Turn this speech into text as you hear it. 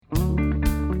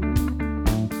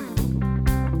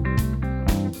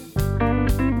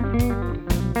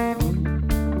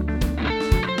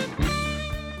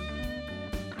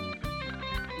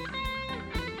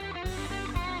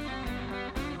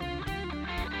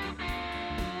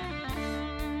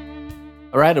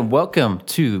All right, and welcome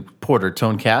to Porter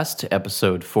Tonecast,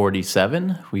 episode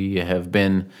 47. We have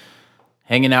been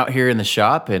hanging out here in the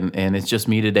shop, and it's just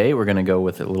me today. We're going to go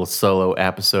with a little solo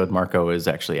episode. Marco is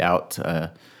actually out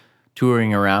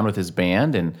touring around with his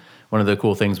band, and one of the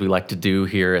cool things we like to do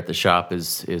here at the shop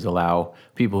is allow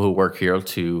people who work here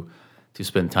to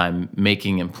spend time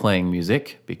making and playing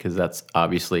music, because that's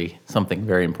obviously something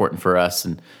very important for us,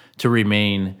 and to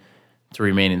remain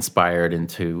inspired and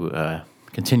to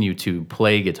continue to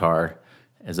play guitar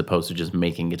as opposed to just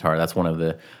making guitar. That's one of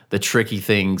the tricky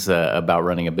things about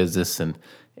running a business and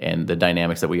the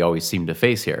dynamics that we always seem to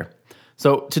face here.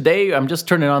 So today I'm just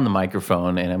turning on the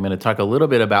microphone, and I'm going to talk a little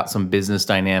bit about some business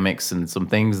dynamics and some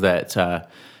things that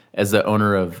as the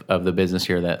owner of the business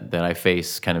here that I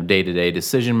face kind of day-to-day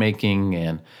decision making,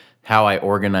 and how I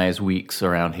organize weeks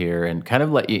around here, and kind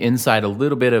of let you inside a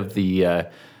little bit of the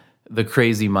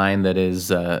crazy mind that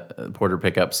is Porter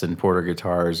Pickups and Porter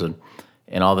Guitars, and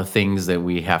all the things that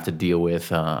we have to deal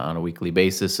with on a weekly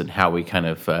basis, and how we kind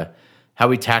of how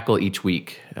we tackle each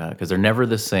week, because they're never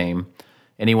the same.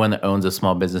 Anyone that owns a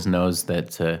small business knows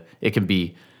that it can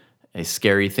be a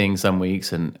scary thing some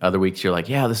weeks, and other weeks you're like,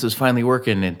 yeah, this is finally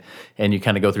working, and you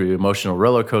kind of go through emotional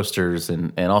roller coasters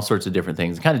and all sorts of different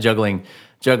things, kind of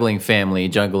juggling family,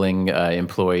 juggling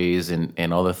employees,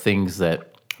 and all the things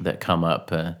that come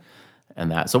up. And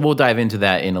that. So we'll dive into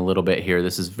that in a little bit here.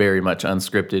 This is very much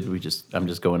unscripted. I'm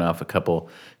just going off a couple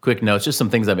quick notes, just some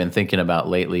things I've been thinking about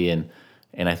lately, and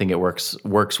I think it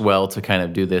works well to kind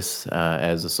of do this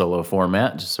as a solo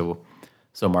format, just so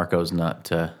Marco's not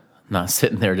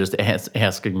sitting there just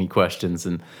asking me questions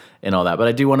and all that. But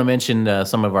I do want to mention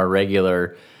some of our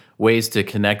regular ways to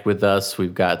connect with us.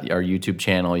 We've got our YouTube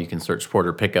channel. You can search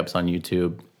Porter Pickups on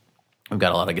YouTube. We've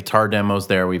got a lot of guitar demos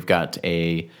there. We've got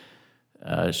a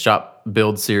shop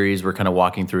build series. We're kind of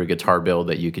walking through a guitar build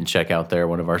that you can check out there,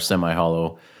 one of our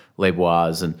semi-hollow Les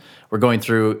Bois, and we're going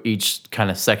through each kind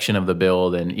of section of the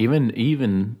build, and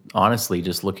even honestly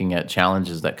just looking at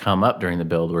challenges that come up during the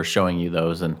build. We're showing you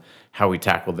those and how we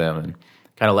tackle them, and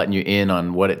kind of letting you in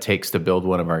on what it takes to build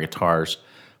one of our guitars.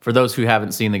 For those who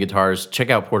haven't seen the guitars,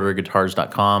 check out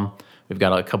porterguitars.com. We've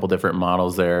got a couple different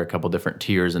models there, a couple different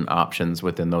tiers and options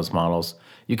within those models.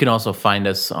 You can also find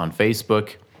us on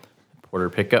Facebook, Porter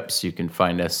Pickups. You can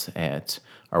find us at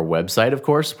our website, of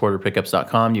course,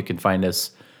 porterpickups.com. You can find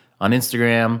us on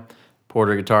Instagram,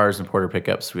 Porter Guitars and Porter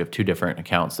Pickups. We have two different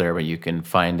accounts there, but you can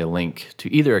find a link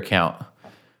to either account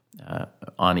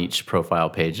on each profile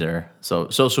page there. So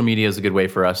social media is a good way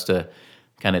for us to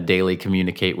kind of daily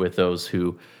communicate with those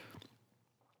who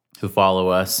follow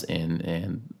us,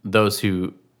 and those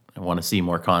who want to see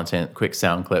more content, quick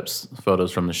sound clips,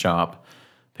 photos from the shop,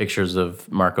 pictures of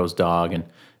Marco's dog,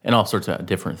 and all sorts of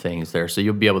different things there. So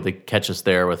you'll be able to catch us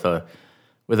there with a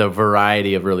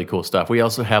variety of really cool stuff. We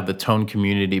also have the Tone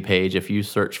Community page. If you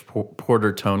search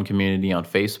Porter Tone Community on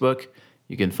Facebook,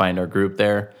 you can find our group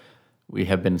there. We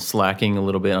have been slacking a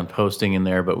little bit on posting in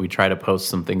there, but we try to post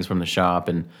some things from the shop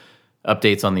and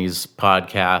updates on these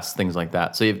podcasts, things like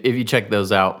that. So if you check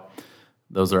those out,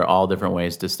 those are all different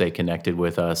ways to stay connected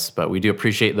with us. But we do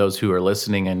appreciate those who are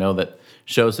listening. I know that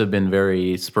shows have been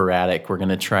very sporadic. We're going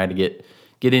to try to get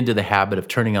into the habit of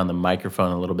turning on the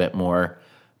microphone a little bit more.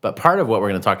 But part of what we're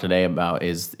going to talk today about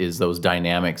is those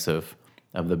dynamics of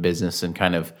the business, and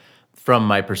kind of, from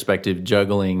my perspective,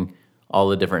 juggling all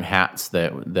the different hats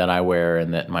that I wear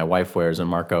and that my wife wears, and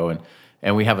Marco.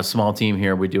 And we have a small team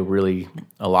here. We do really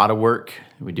a lot of work.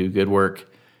 We do good work.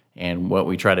 And what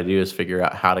we try to do is figure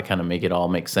out how to kind of make it all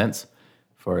make sense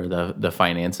for the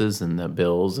finances and the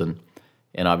bills, and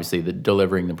obviously the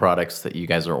delivering the products that you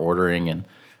guys are ordering.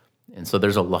 And so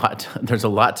there's a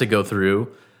lot to go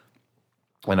through,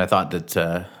 and I thought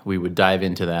that we would dive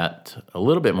into that a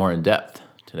little bit more in depth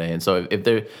today. And so if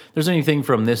there's anything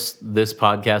from this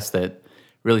podcast that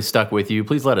really stuck with you,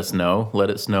 please let us know. Let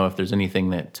us know if there's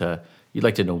anything that you'd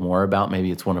like to know more about. Maybe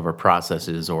it's one of our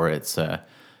processes, or it's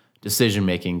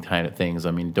decision-making kind of things.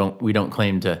 I mean, we don't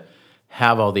claim to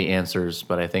have all the answers,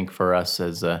 but I think for us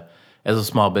as a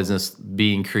small business,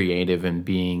 being creative and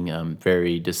being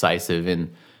very decisive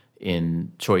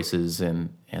in choices and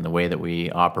the way that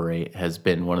we operate has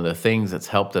been one of the things that's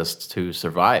helped us to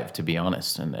survive, to be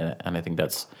honest. And I think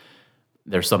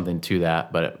there's something to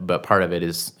that, but part of it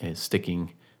is sticking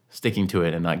to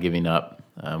it and not giving up,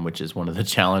 which is one of the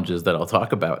challenges that I'll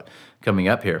talk about coming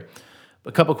up here.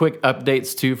 A couple quick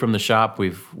updates too from the shop.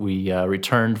 We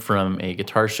returned from a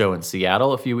guitar show in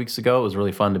Seattle a few weeks ago. It was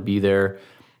really fun to be there.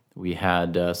 We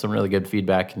had some really good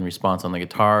feedback and response on the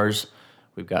guitars.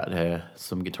 We've got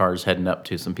some guitars heading up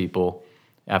to some people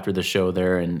after the show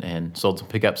there, and sold some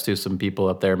pickups to some people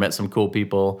up there, met some cool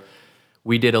people.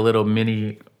 we did a little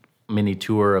mini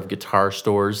tour of guitar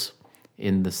stores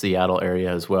in the Seattle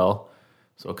area as well.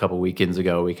 So a couple weekends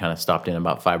ago, we kind of stopped in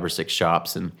about 5 or 6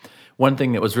 shops, and one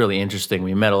thing that was really interesting,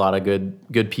 we met a lot of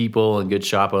good people and good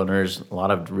shop owners, a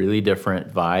lot of really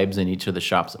different vibes in each of the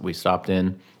shops that we stopped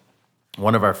in.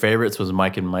 One of our favorites was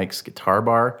Mike and Mike's Guitar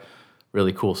Bar.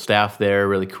 Really cool staff there,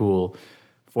 really cool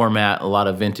format, a lot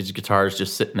of vintage guitars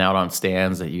just sitting out on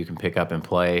stands that you can pick up and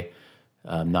play.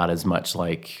 Not as much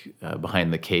like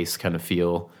behind the case kind of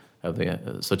feel of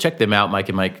the. So check them out, Mike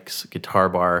and Mike's Guitar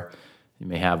Bar. You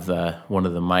may have one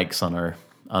of the mics on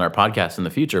our podcast in the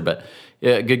future, but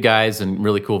yeah, good guys and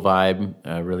really cool vibe,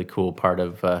 really cool part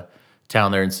of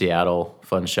town there in Seattle,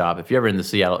 fun shop. If you're ever in the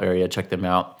Seattle area, check them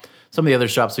out. Some of the other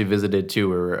shops we visited too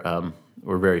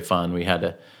were very fun. We had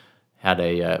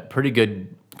a pretty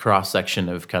good cross section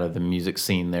of kind of the music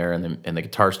scene there and the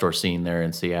guitar store scene there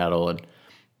in Seattle, and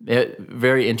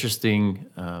very interesting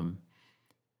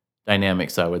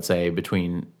dynamics, I would say,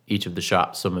 between each of the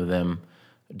shops. Some of them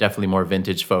definitely more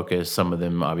vintage focused, some of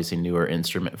them obviously newer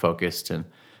instrument focused, and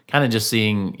kind of just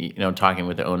seeing, talking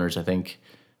with the owners. I think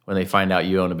when they find out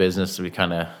you own a business, we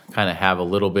kind of have a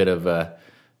little bit of a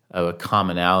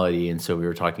commonality, and so we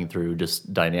were talking through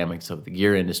just dynamics of the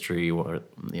gear industry, or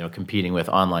competing with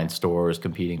online stores,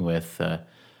 competing with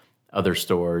other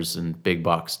stores and big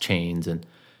box chains, and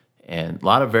a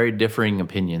lot of very differing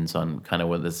opinions on kind of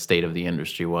what the state of the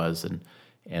industry was,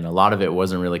 and a lot of it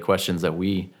wasn't really questions that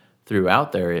we threw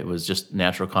out there. It was just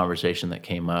natural conversation that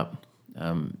came up.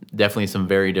 Definitely some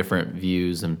very different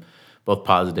views, and both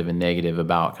positive and negative,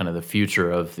 about kind of the future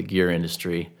of the gear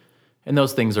industry. And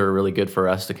those things are really good for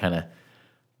us to kind of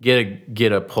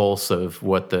get a pulse of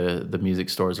what the music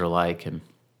stores are like, and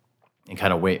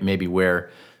kind of maybe where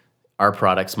our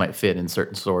products might fit in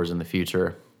certain stores in the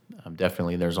future.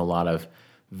 Definitely there's a lot of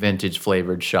vintage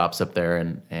flavored shops up there,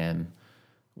 and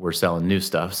we're selling new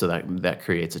stuff, so that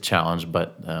creates a challenge.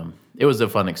 But it was a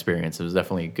fun experience. It was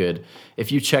definitely good.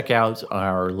 If you check out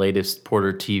our latest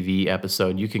Porter TV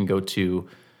episode, you can go to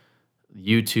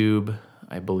YouTube.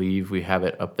 I believe we have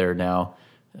it up there now.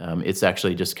 It's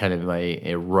actually just kind of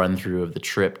a run through of the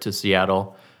trip to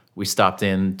Seattle. We stopped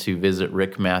in to visit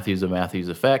Rick Matthews of Matthews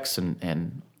Effects,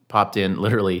 and popped in.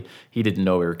 Literally, he didn't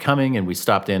know we were coming, and we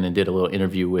stopped in and did a little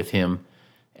interview with him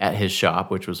at his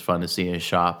shop, which was fun to see his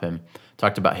shop, and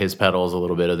talked about his pedals, a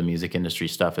little bit of the music industry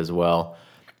stuff as well.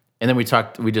 And then we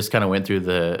just kind of went through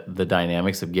the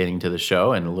dynamics of getting to the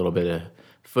show, and a little bit of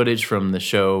footage from the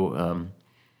show,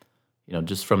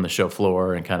 just from the show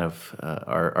floor, and kind of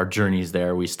our journeys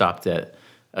there. We stopped at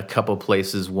a couple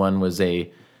places. One was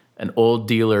an old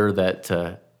dealer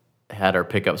that had our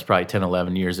pickups probably 10,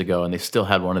 11 years ago, and they still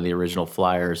had one of the original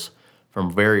flyers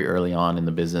from very early on in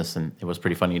the business, and it was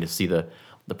pretty funny to see the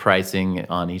pricing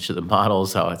on each of the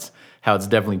models, how it's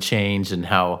definitely changed, and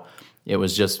how it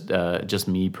was just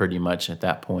me pretty much at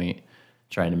that point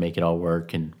trying to make it all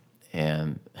work, and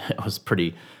it was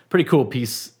pretty cool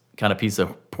piece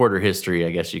of Porter history,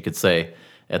 I guess you could say,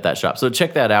 at that shop. So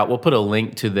check that out. We'll put a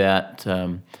link to that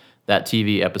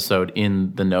TV episode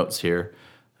in the notes here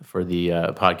for the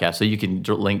podcast, so you can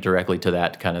link directly to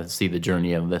that to kind of see the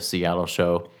journey of the Seattle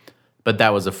show. But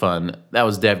that was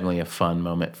definitely a fun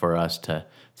moment for us to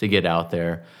get out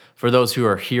there. For those who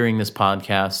are hearing this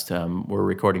podcast, we're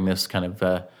recording this kind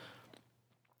of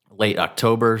late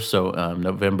October, so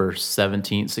November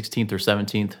 17th, 16th or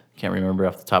 17th, can't remember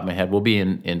off the top of my head. We'll be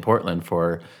in Portland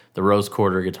for the Rose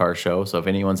Quarter Guitar Show, so if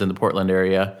anyone's in the Portland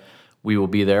area, we will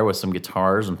be there with some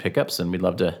guitars and pickups, and we'd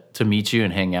love to meet you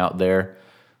and hang out there.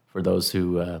 For those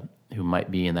who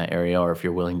might be in that area, or if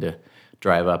you're willing to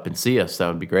drive up and see us, that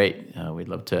would be great. We'd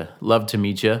love to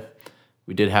meet you.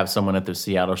 We did have someone at the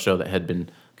Seattle show that had been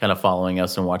kind of following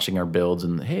us and watching our builds,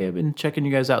 and hey, I've been checking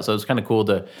you guys out. So it was kind of cool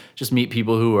to just meet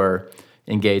people who are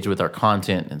engaged with our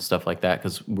content and stuff like that,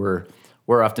 because we're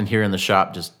often here in the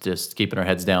shop just keeping our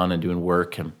heads down and doing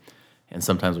work, and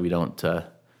sometimes we don't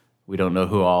know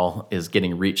who all is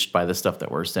getting reached by the stuff that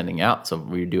we're sending out. So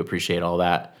we do appreciate all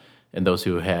that, and those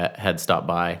who had stopped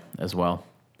by as well.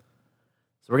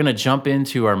 So we're going to jump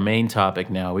into our main topic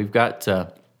now. We've got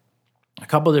a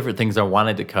couple of different things I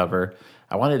wanted to cover.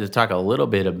 I wanted to talk a little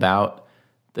bit about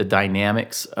the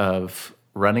dynamics of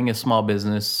running a small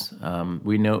business. I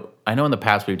know in the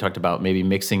past we've talked about maybe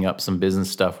mixing up some business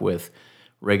stuff with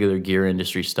regular gear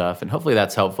industry stuff, and hopefully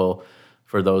that's helpful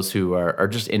for those who are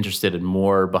just interested in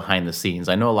more behind the scenes.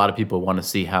 I know a lot of people want to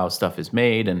see how stuff is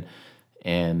made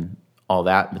and all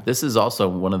that, but this is also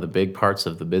one of the big parts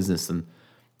of the business, and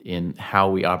in how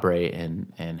we operate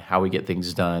and how we get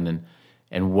things done,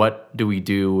 and what do we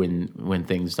do when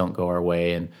things don't go our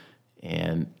way,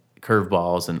 and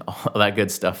curveballs and all that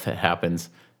good stuff that happens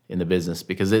in the business,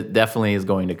 because it definitely is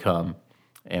going to come.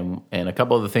 And a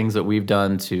couple of the things that we've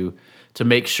done to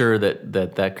make sure that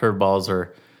curveballs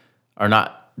are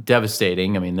not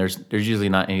devastating. I mean, there's usually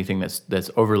not anything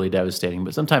that's overly devastating,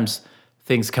 but sometimes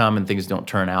things come and things don't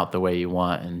turn out the way you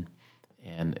want,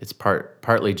 and it's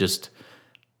partly just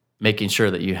making sure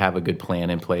that you have a good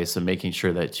plan in place and making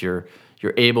sure that you're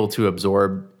able to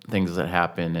absorb things that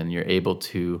happen, and you're able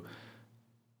to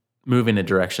move in a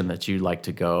direction that you like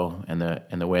to go, and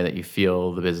the way that you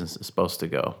feel the business is supposed to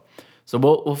go. So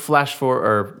we'll flash forward,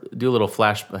 or do a little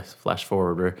flash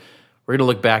forward. We're going to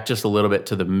look back just a little bit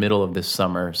to the middle of this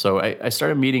summer. So I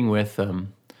started meeting with a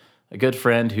good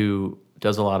friend who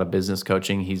does a lot of business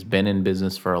coaching. He's been in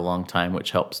business for a long time,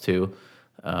 which helps too.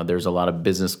 There's a lot of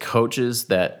business coaches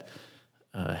that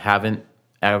haven't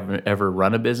ever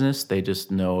run a business. They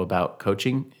just know about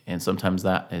coaching, and sometimes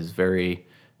that is very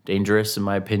dangerous, in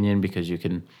my opinion, because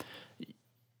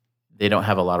they don't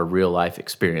have a lot of real life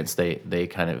experience. They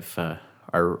kind of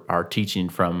are teaching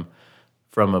from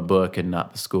a book and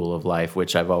not the school of life,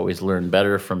 which I've always learned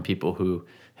better from people who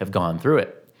have gone through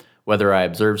it. Whether I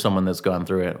observe someone that's gone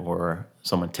through it, or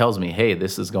someone tells me, hey,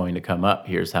 this is going to come up,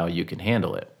 here's how you can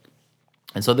handle it.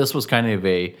 And so this was kind of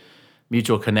a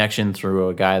mutual connection through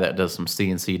a guy that does some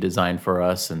CNC design for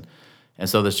us. And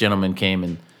so this gentleman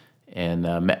came and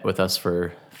met with us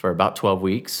for about 12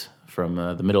 weeks, from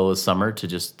the middle of the summer to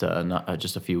just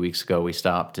a few weeks ago. We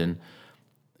stopped and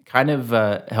kind of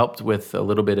helped with a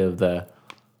little bit of the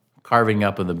carving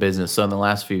up of the business. So in the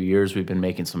last few years, we've been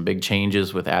making some big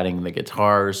changes with adding the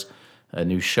guitars, a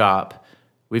new shop.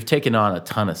 We've taken on a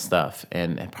ton of stuff.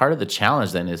 And part of the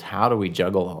challenge then is, how do we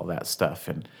juggle all that stuff?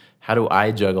 And how do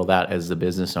I juggle that as the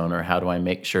business owner? How do I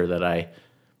make sure that I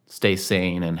stay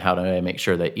sane? And how do I make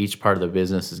sure that each part of the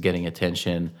business is getting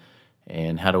attention?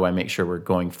 And how do I make sure we're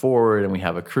going forward and we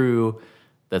have a crew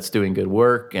that's doing good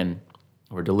work and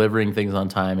we're delivering things on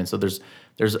time? And so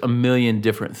there's a million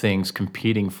different things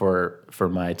competing for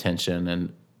my attention,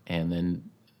 and then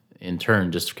in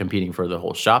turn just competing for the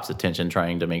whole shop's attention,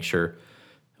 trying to make sure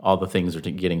all the things are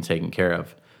getting taken care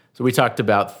of. So we talked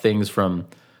about things from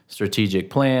strategic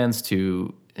plans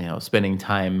to spending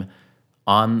time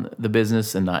on the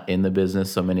business and not in the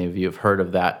business. So many of you have heard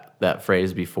of that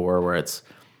phrase before, where it's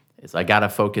I got to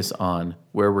focus on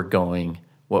where we're going,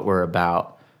 what we're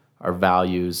about, our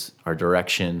values, our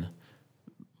direction,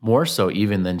 more so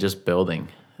even than just building.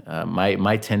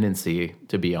 My tendency,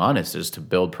 to be honest, is to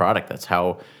build product. That's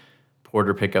how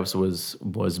Porter Pickups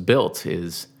was built,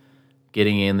 is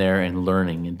getting in there and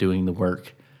learning and doing the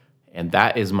work. And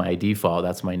that is my default.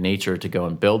 That's my nature, to go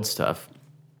and build stuff.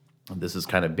 This has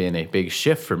kind of been a big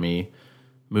shift for me,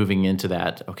 moving into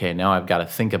that. Okay, now I've got to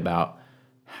think about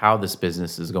how this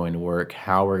business is going to work,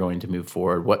 how we're going to move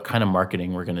forward, what kind of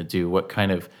marketing we're going to do, what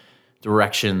kind of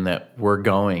direction that we're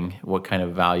going, what kind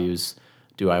of values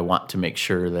do I want to make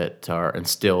sure that are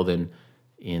instilled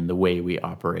in the way we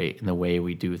operate and the way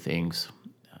we do things.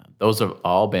 Those have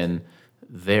all been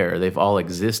there. They've all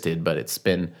existed, but it's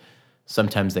been,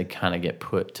 sometimes they kind of get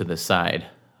put to the side.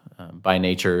 By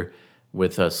nature,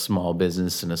 with a small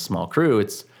business and a small crew,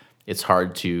 it's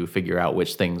hard to figure out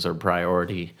which things are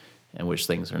priority and which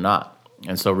things are not.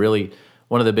 And so really,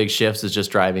 one of the big shifts is just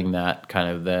driving that kind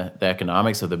of the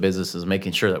economics of the business, is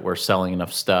making sure that we're selling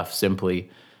enough stuff simply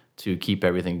to keep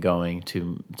everything going,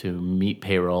 to meet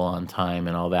payroll on time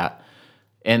and all that.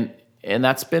 And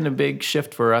that's been a big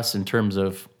shift for us in terms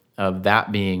of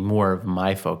that being more of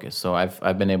my focus. So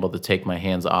I've been able to take my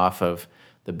hands off of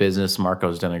the business.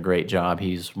 Marco's done a great job.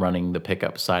 He's running the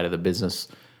pickup side of the business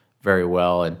very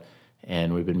well,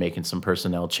 and we've been making some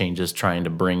personnel changes, trying to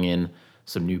bring in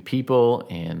some new people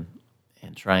and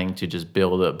trying to just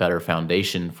build a better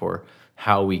foundation for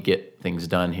how we get things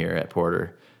done here at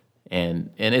Porter. And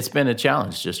it's been a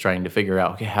challenge, just trying to figure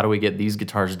out, okay, how do we get these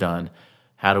guitars done?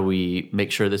 How do we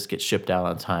make sure this gets shipped out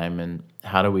on time? And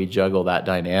how do we juggle that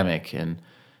dynamic? And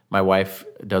my wife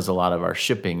does a lot of our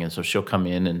shipping, and so she'll come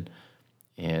in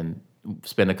and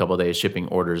spend a couple of days shipping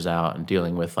orders out and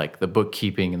dealing with like the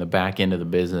bookkeeping and the back end of the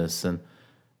business. And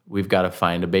we've got to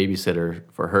find a babysitter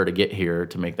for her to get here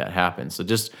to make that happen. So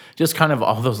just kind of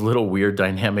all those little weird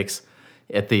dynamics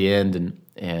at the end.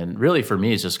 And really for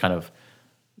me, it's just kind of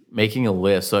making a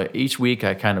list. So each week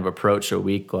I kind of approach a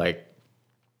week, like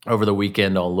over the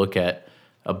weekend, I'll look at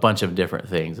a bunch of different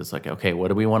things. It's like, okay, what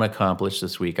do we want to accomplish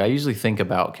this week? I usually think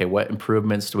about, okay, what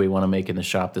improvements do we want to make in the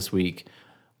shop this week?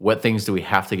 What things do we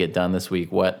have to get done this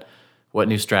week? What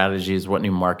new strategies, what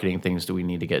new marketing things do we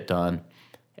need to get done?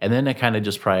 And then I kind of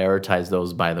just prioritize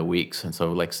those by the weeks. And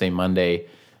so like say Monday,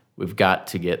 we've got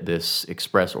to get this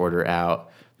express order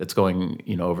out. that's going,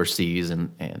 overseas,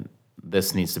 and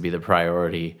this needs to be the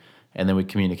priority. And then we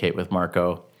communicate with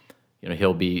Marco.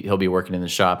 He'll be working in the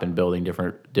shop and building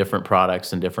different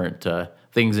products and different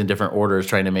things in different orders,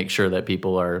 trying to make sure that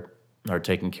people are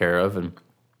taken care of.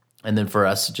 And then for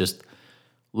us, just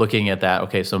looking at that,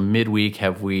 okay, so midweek,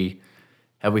 have we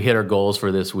hit our goals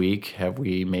for this week? Have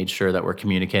we made sure that we're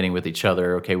communicating with each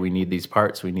other? Okay, we need these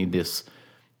parts. We need this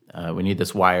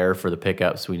wire for the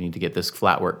pickups. We need to get this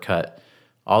flat work cut.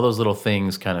 All those little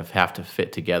things kind of have to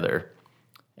fit together.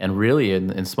 And really,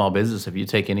 in small business, if you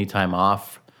take any time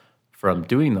off from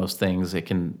doing those things, it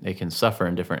can suffer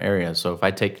in different areas. So if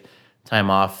I take time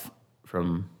off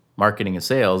from marketing and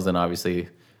sales, then obviously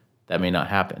that may not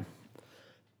happen.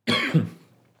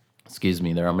 Excuse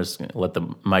me there. I'm just going to let the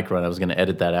mic run. I was going to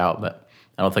edit that out, but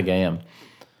I don't think I am.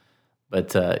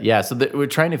 But so we're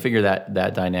trying to figure that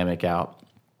dynamic out.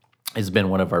 Has been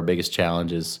one of our biggest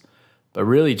challenges. But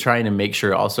really trying to make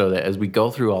sure also that as we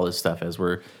go through all this stuff, as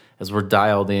we're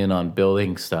dialed in on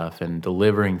building stuff and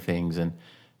delivering things and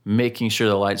making sure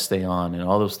the lights stay on and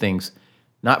all those things,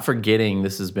 not forgetting,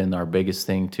 this has been our biggest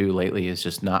thing too lately, is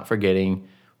just not forgetting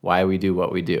why we do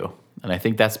what we do. And I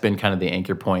think that's been kind of the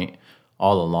anchor point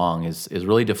all along, is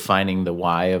really defining the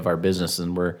why of our business.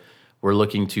 And we're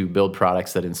looking to build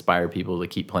products that inspire people to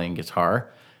keep playing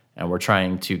guitar, and we're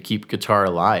trying to keep guitar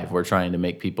alive. We're trying to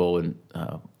make people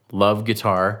love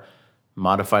guitar,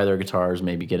 modify their guitars,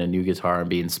 maybe get a new guitar and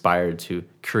be inspired to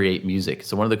create music.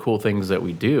 So one of the cool things that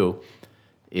we do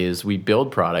is we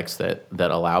build products that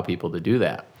allow people to do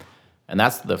that. And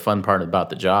that's the fun part about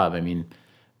the job. I mean,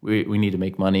 we need to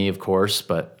make money, of course,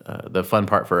 but the fun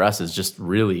part for us is just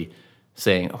really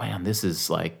saying, oh man, this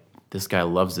guy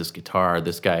loves this guitar.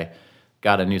 This guy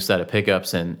got a new set of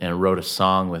pickups and wrote a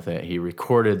song with it. He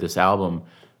recorded this album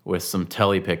with some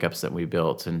Tele pickups that we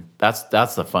built. And that's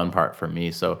the fun part for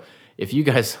me. So if you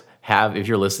guys if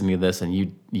you're listening to this and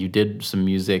you did some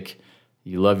music,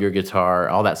 you love your guitar,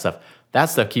 all that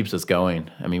stuff keeps us going.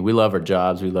 I mean, we love our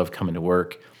jobs. We love coming to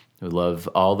work. We love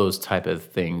all those type of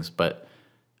things. But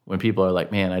when people are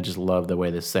like, man, I just love the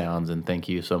way this sounds and thank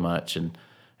you so much. And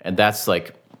that's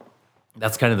kind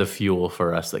of the fuel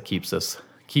for us that keeps us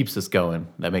going.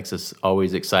 That makes us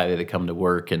always excited to come to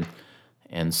work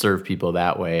and serve people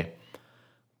that way.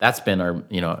 That's been our,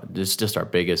 just our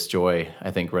biggest joy,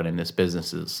 I think, running this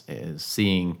business is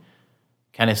seeing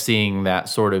that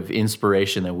sort of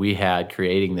inspiration that we had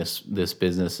creating this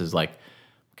business, is like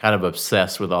kind of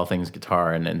obsessed with all things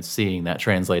guitar, and then seeing that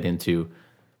translate into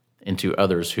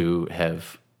others who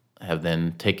have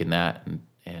then taken that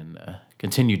and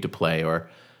continued to play or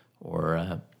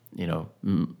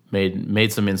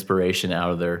made some inspiration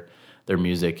out of their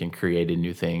music and created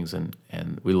new things,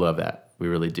 and we love that. We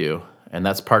really do. And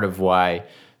that's part of why,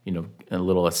 a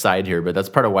little aside here, but that's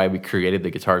part of why we created the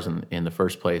guitars in the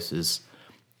first place, is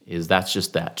that's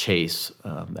just that chase,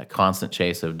 that constant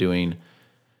chase of doing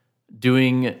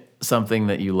something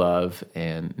that you love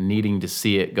and needing to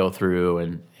see it go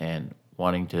through and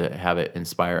wanting to have it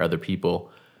inspire other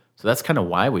people. So that's kind of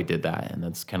why we did that, and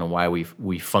that's kind of why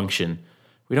we function.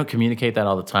 We don't communicate that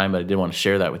all the time, but I did want to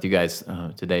share that with you guys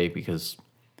today, because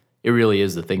it really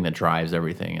is the thing that drives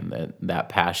everything, and that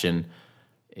passion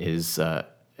is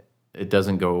it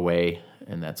doesn't go away,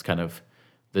 and that's kind of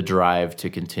the drive to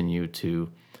continue to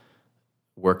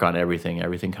work on everything.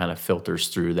 Everything kind of filters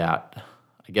through that,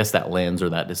 I guess, that lens or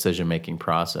that decision-making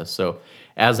process. So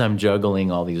as I'm juggling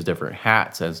all these different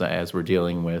hats, as we're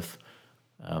dealing with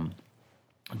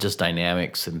just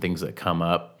dynamics and things that come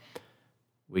up,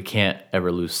 we can't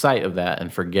ever lose sight of that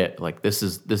and forget, like, this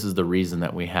is the reason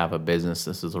that we have a business.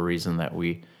 This is the reason that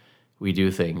we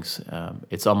do things.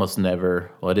 It's almost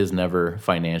never, well, it is never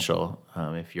financial.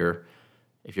 If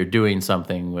you're doing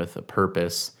something with a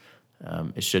purpose,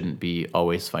 it shouldn't be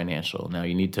always financial. Now,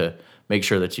 you need to make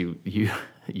sure that you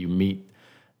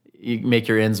make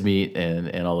your ends meet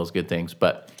and all those good things.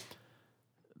 But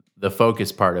the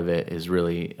focus part of it is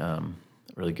really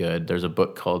really good. There's a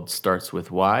book called Start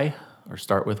with Why,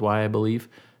 I believe.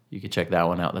 You can check that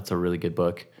one out. That's a really good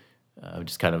book.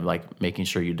 Just kind of like making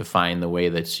sure you define the way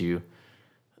that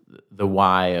the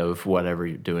why of whatever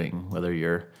you're doing, whether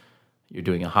you're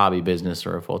doing a hobby business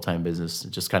or a full-time business,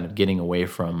 just kind of getting away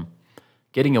from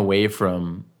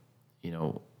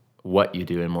what you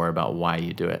do and more about why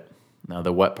you do it. Now,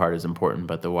 the what part is important,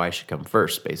 but the why should come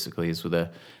first, basically, is with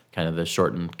a kind of the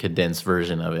shortened, condensed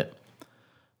version of it.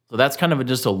 So that's kind of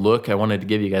just a look. I wanted to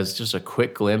give you guys just a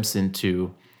quick glimpse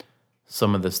into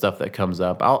some of the stuff that comes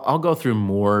up. I'll go through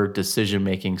more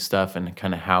decision-making stuff and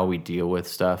kind of how we deal with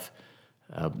stuff.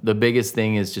 The biggest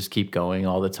thing is just keep going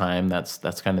all the time. That's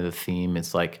kind of the theme.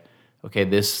 It's like, okay,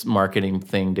 this marketing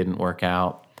thing didn't work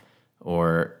out,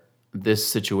 or this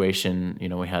situation,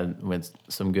 we had with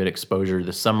some good exposure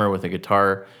this summer with a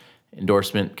guitar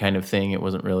endorsement kind of thing. It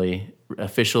wasn't really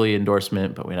officially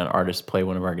endorsement, but we had an artist play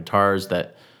one of our guitars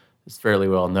that is fairly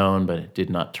well known, but it did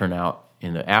not turn out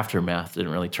in the aftermath.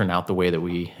 Didn't really turn out the way that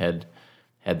we had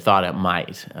thought it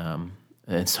might.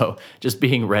 And so just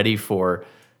being ready for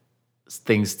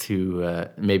things to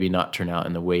maybe not turn out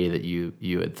in the way that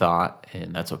you had thought,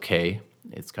 and that's okay.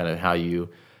 It's kind of how you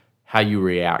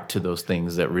react to those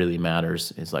things that really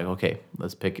matters. It's like, okay,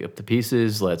 let's pick up the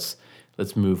pieces. Let's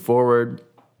move forward,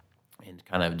 and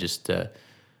kind of just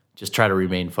try to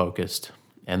remain focused.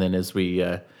 And then as we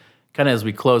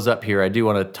close up here, I do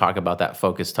want to talk about that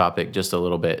focus topic just a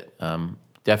little bit.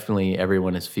 Definitely,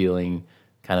 everyone is feeling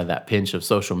kind of that pinch of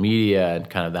social media and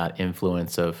kind of that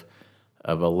influence of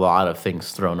a lot of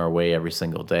things thrown our way every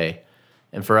single day.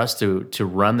 And for us to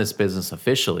run this business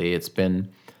officially, it's been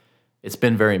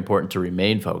very important to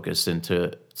remain focused and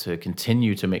to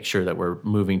continue to make sure that we're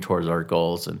moving towards our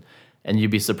goals. And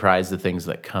you'd be surprised the things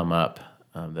that come up,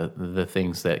 the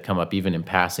things that come up even in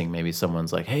passing. Maybe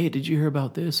someone's like, "Hey, did you hear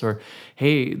about this?" Or,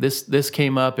 "Hey, this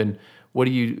came up, and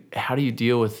how do you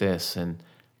deal with this?" And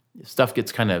stuff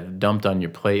gets kind of dumped on your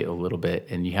plate a little bit,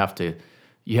 and you have to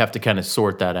kind of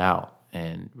sort that out.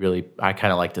 And really, I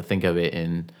kind of like to think of it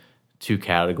in two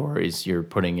categories. You're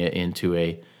putting it into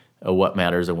a what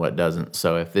matters and what doesn't.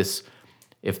 So if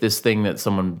this thing that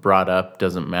someone brought up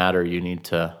doesn't matter, you need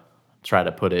to try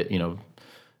to put it,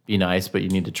 be nice, but you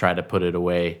need to try to put it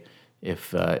away.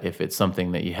 If it's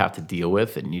something that you have to deal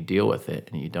with, and you deal with it,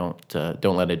 and you don't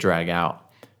let it drag out.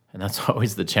 And that's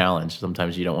always the challenge.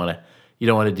 Sometimes you don't want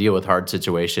to deal with hard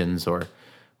situations or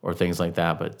things like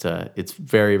that. But it's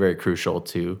very, very crucial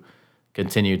to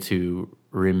continue to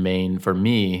remain, for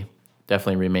me,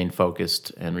 definitely remain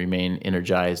focused and remain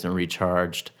energized and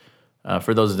recharged.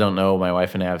 For those who don't know, my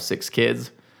wife and I have 6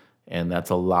 kids, and that's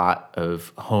a lot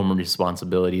of home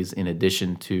responsibilities in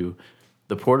addition to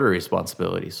the porter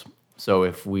responsibilities. So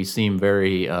if we seem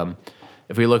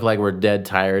if we look like we're dead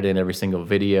tired in every single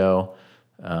video,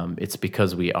 it's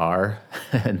because we are.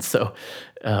 And so,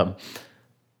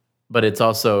 but it's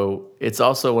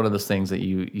also one of those things that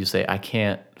you say, I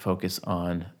can't focus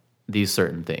on these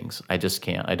certain things. I just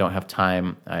can't. I don't have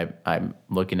time. I'm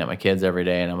looking at my kids every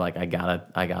day, and I'm like, I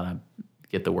gotta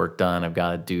get the work done. I've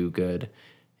got to do good,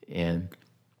 and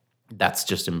that's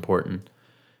just important.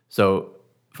 So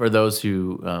for those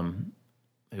who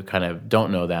kind of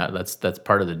don't know that's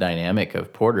part of the dynamic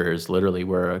of porters. Literally,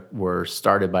 we're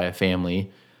started by a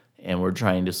family, and we're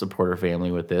trying to support our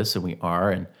family with this, and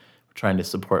we're trying to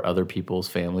support other people's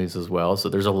families as well. So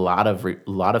there's a lot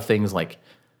of things like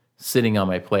sitting on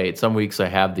my plate. Some weeks I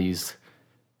have these,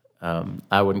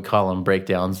 I wouldn't call them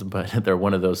breakdowns, but they're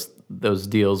one of those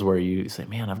deals where you say,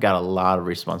 man, I've got a lot of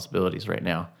responsibilities right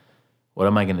now. What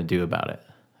am I going to do about it?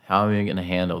 How am I going to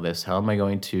handle this? How am I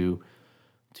going to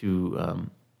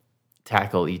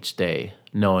tackle each day,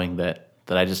 knowing that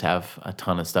I just have a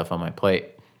ton of stuff on my plate?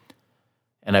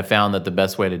 And I found that the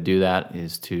best way to do that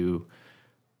is to,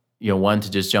 one,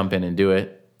 to just jump in and do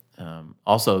it.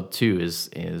 Also, two,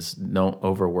 is don't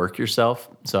overwork yourself.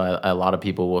 So a lot of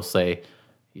people will say,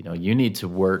 you need to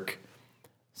work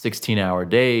 16-hour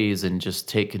days and just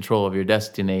take control of your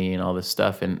destiny and all this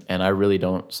stuff. And I really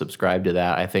don't subscribe to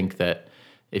that. I think that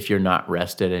if you're not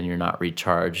rested and you're not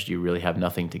recharged, you really have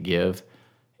nothing to give.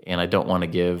 And I don't want to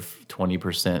give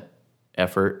 20%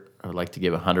 effort. I would like to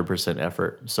give 100%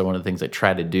 effort. So one of the things I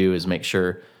try to do is make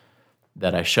sure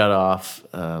that I shut off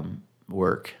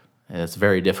work. And it's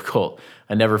very difficult.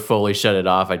 I never fully shut it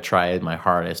off. I try my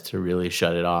hardest to really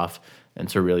shut it off and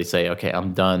to really say, okay,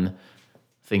 I'm done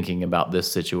thinking about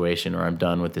this situation, or I'm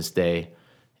done with this day,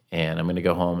 and I'm going to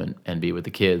go home and be with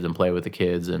the kids and play with the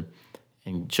kids and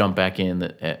jump back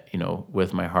in,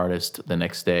 with my hardest the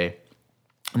next day.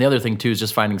 And the other thing too is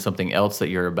just finding something else that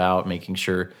you're about, making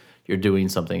sure you're doing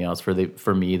something else.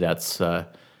 For me, that's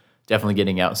definitely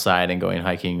getting outside and going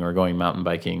hiking or going mountain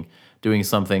biking, doing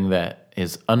something that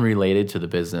is unrelated to the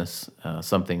business,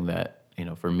 something that,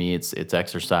 for me, it's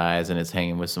exercise and it's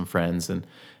hanging with some friends, and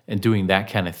doing that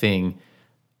kind of thing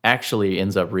actually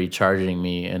ends up recharging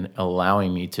me and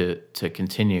allowing me to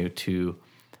continue to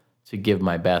give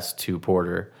my best to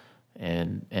Porter.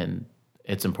 And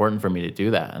it's important for me to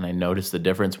do that. And I notice the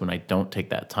difference when I don't take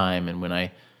that time, and when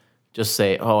I just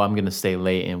say, oh, I'm going to stay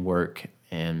late and work.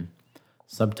 And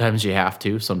sometimes you have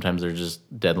to. Sometimes there's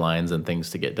just deadlines and things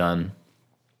to get done.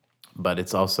 But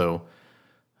it's also,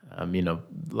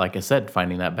 like I said,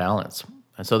 finding that balance.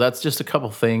 And so that's just a couple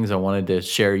things I wanted to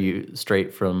share you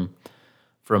straight from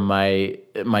from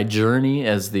my journey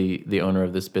as the owner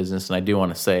of this business. And I do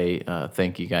want to say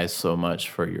thank you guys so much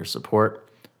for your support.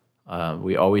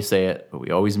 We always say it, but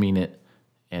we always mean it,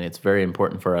 and it's very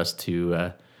important for us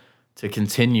to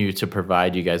continue to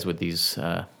provide you guys with these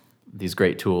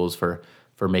great tools for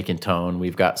making tone.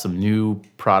 We've got some new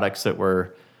products that we're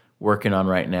working on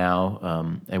right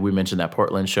now, and we mentioned that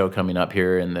Portland show coming up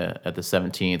here at the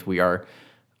 17th. We are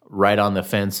right on the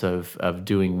fence of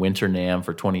doing Winter NAMM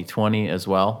for 2020 as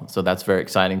well. So that's very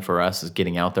exciting for us, is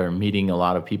getting out there and meeting a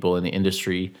lot of people in the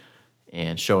industry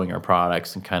and showing our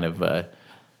products and kind of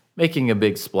making a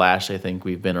big splash. I think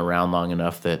we've been around long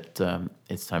enough that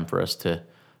it's time for us to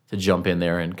jump in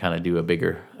there and kind of do a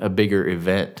bigger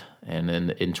event. And then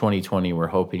in 2020, we're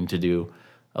hoping to do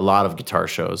a lot of guitar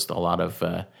shows, a lot of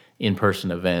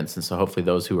in-person events. And so hopefully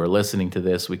those who are listening to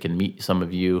this, we can meet some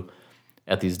of you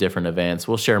at these different events.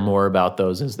 We'll share more about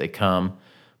those as they come.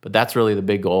 But that's really the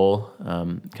big goal,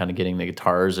 kind of getting the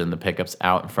guitars and the pickups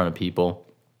out in front of people.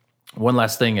 One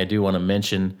last thing I do want to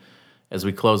mention as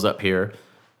we close up here,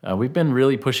 we've been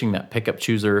really pushing that pickup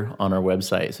chooser on our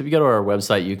website. So if you go to our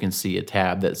website, you can see a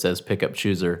tab that says pickup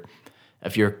chooser.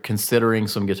 If you're considering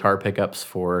some guitar pickups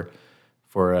for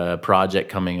a project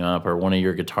coming up, or one of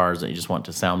your guitars that you just want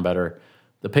to sound better,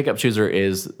 the pickup chooser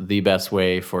is the best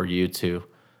way for you to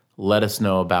let us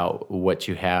know about what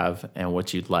you have and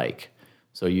what you'd like.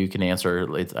 So you can answer,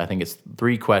 I think it's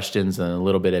 3 questions and a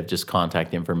little bit of just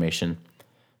contact information.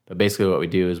 But basically what we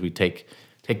do is we take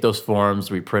those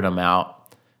forms, we print them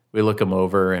out, we look them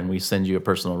over, and we send you a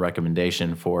personal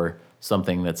recommendation for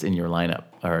something that's in your lineup,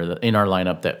 or in our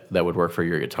lineup that would work for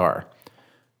your guitar.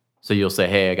 So you'll say,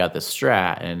 hey, I got this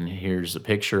Strat, and here's a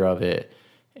picture of it,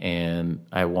 and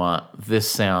I want this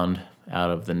sound out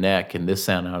of the neck and this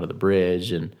sound out of the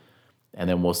bridge, and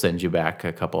then we'll send you back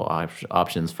a couple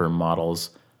options for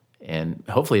models and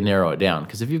hopefully narrow it down.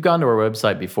 Because if you've gone to our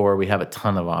website before, we have a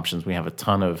ton of options. We have a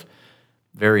ton of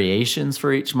variations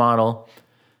for each model,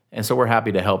 and so we're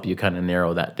happy to help you kind of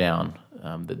narrow that down.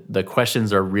 The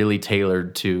questions are really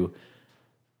tailored to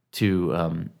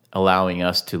allowing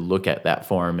us to look at that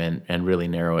form and really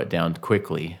narrow it down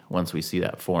quickly once we see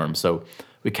that form. So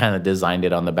we kind of designed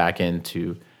it on the back end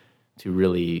to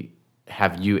really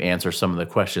have you answer some of the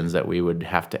questions that we would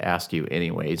have to ask you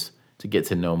anyways to get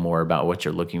to know more about what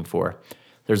you're looking for.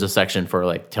 There's a section for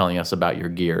like telling us about your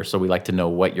gear. So we like to know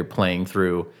what you're playing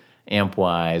through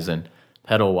amp-wise and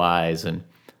pedal-wise, and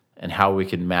how we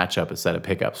can match up a set of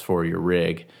pickups for your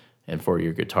rig and for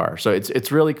your guitar. So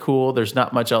it's really cool. There's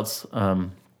not much else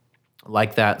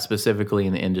like that specifically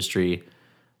in the industry.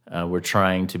 We're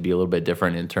trying to be a little bit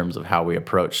different in terms of how we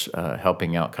approach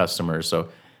helping out customers. So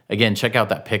again, check out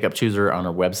that pickup chooser on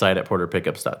our website at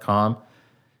porterpickups.com.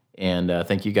 And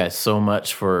thank you guys so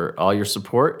much for all your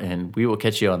support, and we will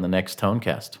catch you on the next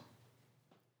Tonecast.